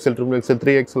double XL, triple XL,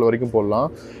 3XL வரைக்கும் போடலாம்.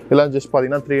 இதெல்லாம் ஜஸ்ட்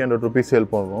பார்த்தீங்கன்னா 300 ருபீஸ் சேல்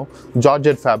பண்ணுறோம்.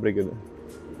 ஜார்ஜெட் ஃபேப்ரிக் இது.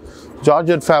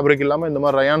 ஜார்ஜெட் ஃபேப்ரிக் இல்லாமல் இந்த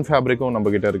மாதிரி ரயான் ஃபேப்ரிக்கும்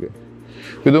நம்மக்கிட்ட இருக்குது.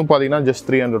 இதுவும் பார்த்தீங்கன்னா ஜஸ்ட்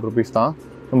 300 ருபீஸ் தான்.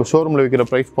 நம்ம ஷோரூமில் விற்கிற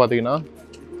ப்ரைஸ் பார்த்தீங்கன்னா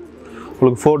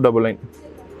உங்களுக்கு 499.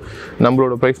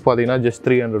 நம்மளோட ப்ரைஸ் பார்த்தீங்கன்னா ஜஸ்ட்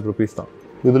 300 ருபீஸ் தான்.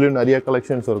 இதுலேயும் நிறைய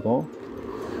கலெக்ஷன்ஸ் இருக்கும்.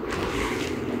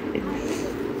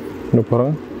 இன்னும்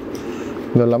பாருங்கள்,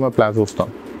 இது எல்லாமே பிளாசோஸ்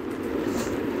தான்.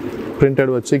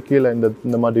 பிரிண்டட் வச்சு கீழே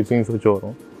இந்த மாதிரி டிசைன்ஸ் வச்சு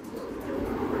வரும்.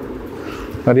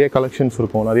 நிறைய கலெக்ஷன்ஸ்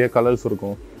இருக்கும், நிறைய கலர்ஸ்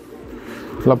இருக்கும்.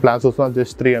 இதெல்லாம் பிளாசோஸ்லாம்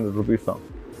ஜஸ்ட் 300 ருபீஸ் தான்.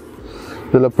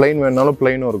 இதில் பிளைன் வேணுனாலும்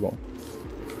பிளைனும் இருக்கும்.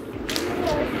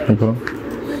 அப்புறம்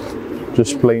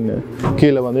ஜஸ்ட் பிளைனு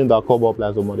கீழே வந்து இந்த அக்கோபா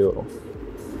பிளாசோ மாதிரி வரும்.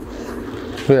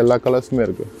 எல்லா கலர்ஸுமே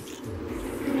இருக்குது.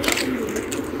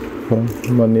 அப்புறம்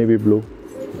இந்த மாதிரி நேவி ப்ளூ,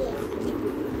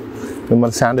 இந்த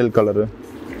மாதிரி சாண்டில் கலரு,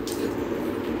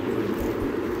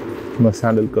 இந்த மாதிரி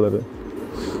சாண்டில் கலரு.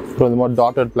 அப்புறம் இந்த மாதிரி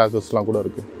டாட்டட் பிளாசோஸ்லாம் கூட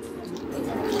இருக்குது.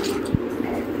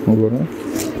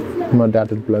 இந்த மாதிரி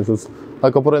டாட்டட் பிளாசோஸ்.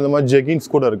 அதுக்கப்புறம் இந்த மாதிரி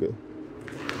ஜெகின்ஸ் கூட இருக்குது.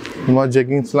 இந்த மாதிரி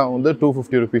ஜெகின்ஸ்லாம் வந்து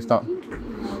 250 ருபீஸ் தான்.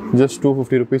 ஜஸ்ட்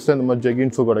 250 ருபீஸில் இந்த மாதிரி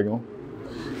ஜெகின்ஸும் கிடைக்கும்.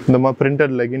 இந்த மாதிரி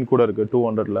பிரிண்டட் லெகின் கூட இருக்குது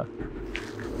 200ல்.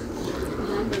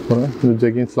 அப்புறம் இந்த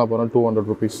ஜெகின்ஸ்லாம் போகிறோம் 200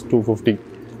 ருபீஸ், 250.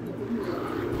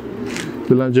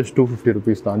 இதெல்லாம் ஜஸ்ட் 250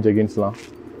 ருபீஸ் தான் ஜெகின்ஸ்லாம்.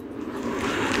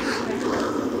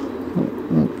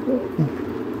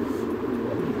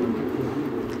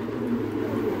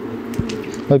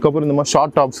 அதுக்கப்புறம் இந்த மாதிரி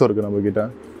ஷார்ட் டாப்ஸும் இருக்குது நம்மக்கிட்ட.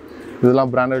 இதெல்லாம்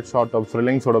பிராண்டட் ஷார்ட் டாப்ஸ்,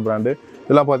 ரிலையன்ஸோட பிராண்டு.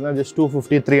 இதெல்லாம் பார்த்தீங்கன்னா ஜஸ்ட்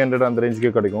 250, 300 அந்த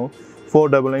ரேஞ்சுக்கே கிடைக்கும்.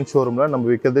 499 ஷோரூமில் நம்ம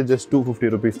விற்கிறது ஜஸ்ட்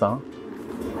 250 ருபீஸ் தான்.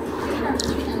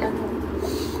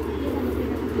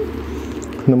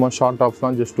 இந்த மாதிரி ஷார்ட்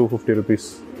டாப்ஸ்லாம் ஜஸ்ட் 250 ருபீஸ்.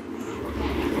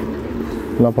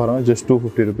 இதெல்லாம் பாருங்கள், ஜஸ்ட்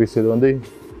 250 ருபீஸ். இது வந்து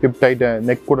ஹிப் டைட்,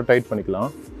 நெக் கூட டைட்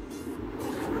பண்ணிக்கலாம்.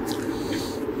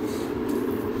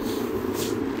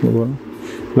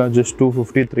 இதெல்லாம் ஜஸ்ட்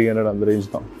 250, 300 அந்த ரேஞ்ச்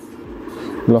தான்.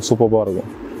 இதெல்லாம் சூப்பராக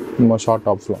இருக்கும். இந்த மாதிரி ஷார்ட்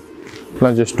டாப்ஸ்லாம்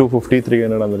இதெல்லாம் ஜஸ்ட் 250,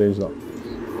 300 அந்த ரேஞ்ச் தான்.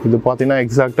 இது பார்த்தீங்கன்னா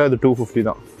எக்ஸாக்டாக இது 250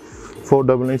 தான்.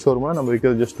 499 ஷோரூமில் நம்ம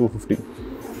விற்கிறது ஜஸ்ட் 250.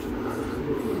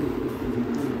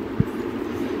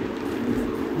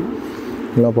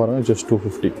 இதெல்லாம் பாருங்கள், ஜஸ்ட்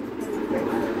 250.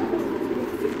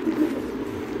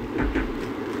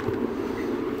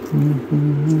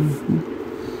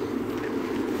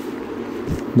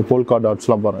 இந்த போல்கா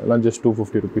டாட்ஸ்லாம் பாருங்கள், இதெல்லாம் ஜஸ்ட்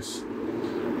 250 ருபீஸ்.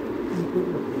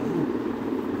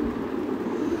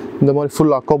 இந்த மாதிரி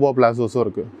ஃபுல் அக்கோபா பிளாசோஸும்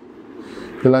இருக்குது.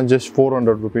 இதெல்லாம் ஜஸ்ட்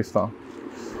 400 ருபீஸ் தான்.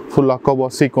 ஃபுல் அக்கோபா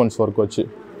சீக்வன்ஸ் ஒர்க் வச்சு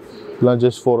இதெல்லாம்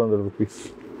ஜஸ்ட் 400 ருபீஸ்.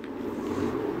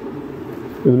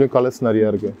 இதுலேயும் கலர்ஸ் நிறையா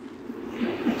இருக்குது.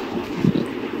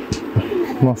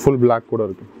 ஃபுல் பிளாக் கூட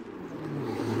இருக்குது.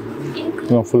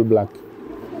 Full black.